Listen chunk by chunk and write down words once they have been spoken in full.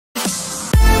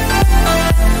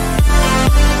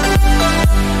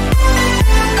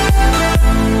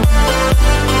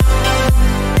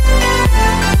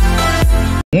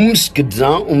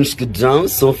Umshkidown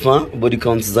so far body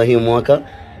counts za hii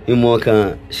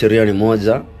mwaka sheria ni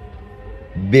moja,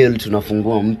 bill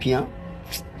tunafungua mpya.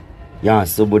 Yeah,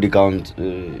 so body count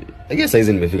I guess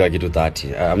size nimefika kitu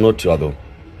 30. I'm not sure though.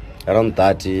 Around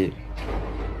 30,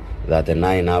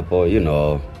 39 hapo, you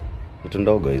know. Vitu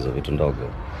ndogo hizo, vitu ndogo.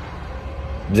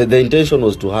 The intention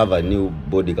was to have a new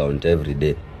body count every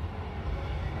day.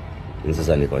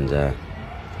 Sasa niko njaa.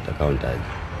 Count aje.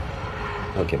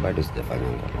 Okay, bado sijafanya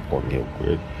ngoma kuongea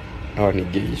ukweli. Hawa ni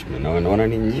geish man, naona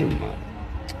ni nyima.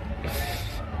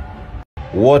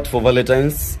 What for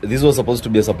Valentine's? This was supposed to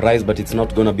be a surprise, but it's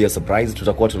not gonna be a surprise.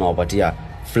 Tutakuwa tunawapatia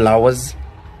flowers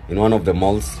in one of the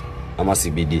malls ama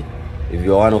CBD. If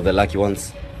you are one of the lucky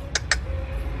ones.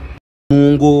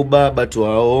 Mungu Baba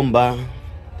tuwaomba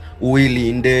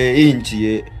uilinde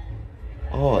inchi.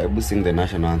 Oh, hebu sing the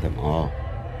national anthem.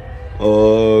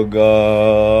 Oh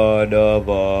God of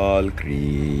all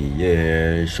creation,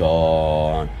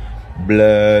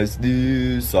 bless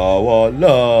this our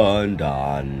land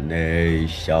and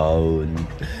nation.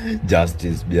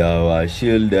 Justice be our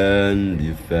shield and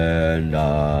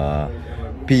defender.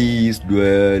 Peace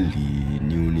dwell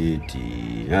in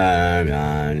unity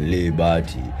and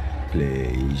liberty.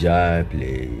 Pleasure.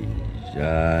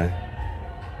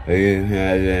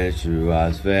 To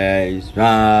us face.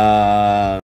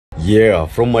 Yeah,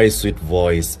 from my sweet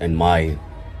voice and my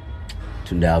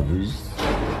tundavus,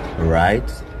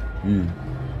 right?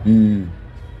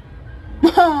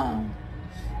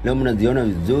 Na mnaziona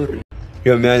vizuri.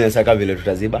 Hiyo mianya saka vile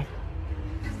tutaziba.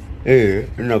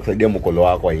 Ninakusaidia mkolo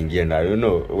wako aingie ndani. You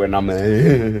know, when I'm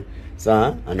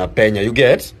sa anapenya, you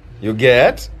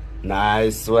get?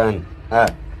 Nice one.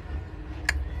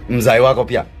 Mzai wako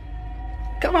pia.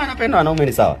 Kama anapenda wanaume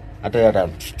ni sawa. Hata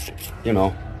you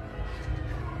know.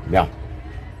 Yeah.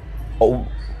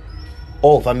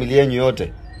 Familia yenu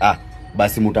yote.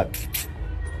 Basi muta.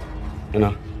 You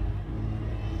know.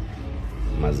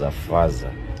 Mazafaza.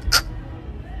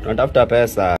 Tunatafuta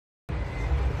pesa.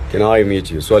 Can I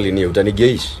meet you? Swali ni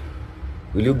utanigeish.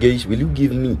 Will you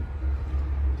give me?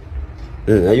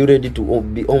 Are you ready to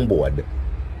be on board?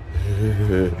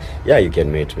 Yeah, you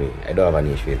can meet me. I don't have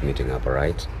any issue with meeting up,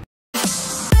 alright?